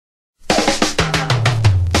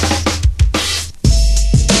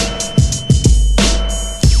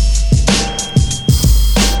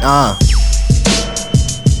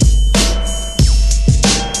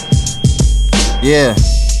Yeah.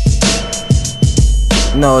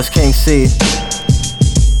 No, it's King C.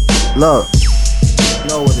 Look, you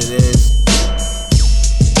know what it is.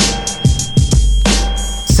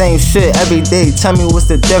 Same shit every day, tell me what's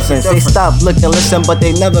the difference. They stop looking, listen, but they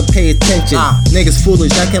never pay attention. Niggas foolish,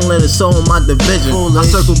 I can let it show in my division. My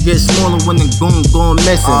circle gets smaller when the goon going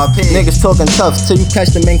missing. Niggas talking tough till you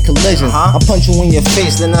catch them in collision. I punch you in your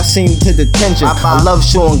face, then I send you to detention. I love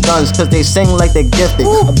showing guns, cause they sing like they gifted.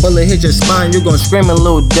 A bullet hit your spine, you gon' scream a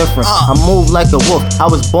little different. I move like a wolf, I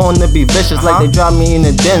was born to be vicious. Like they drop me in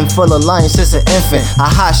a den full of lions since an infant. A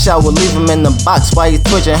hot shot will leave him in the box while he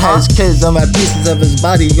twitching. Had his kids on my pieces of his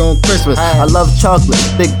body on Christmas. I love chocolate,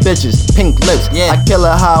 big bitches, pink lips. I kill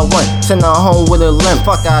her how I want, send her home with a limp.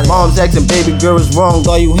 Fuck out of here. Mom's asking baby girl is wrong,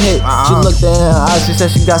 all you hit. She looked in her eyes, she said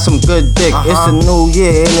she got some good dick. It's a new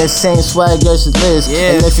year and the same swag as it is.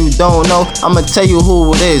 And if you don't know, I'ma tell you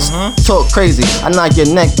who it is. Talk crazy, I knock your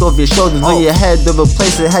neck off your shoulders or your head to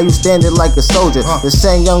replace it. How you standing like a soldier? The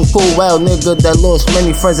same young cool wild nigga that lost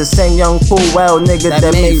many friends. The same young cool wild nigga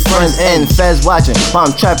that made friends end. Feds watching, while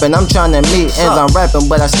I'm trapping, I'm trying to meet ends. I'm rapping,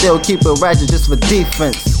 but I still keep it ratchet just for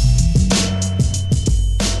defense.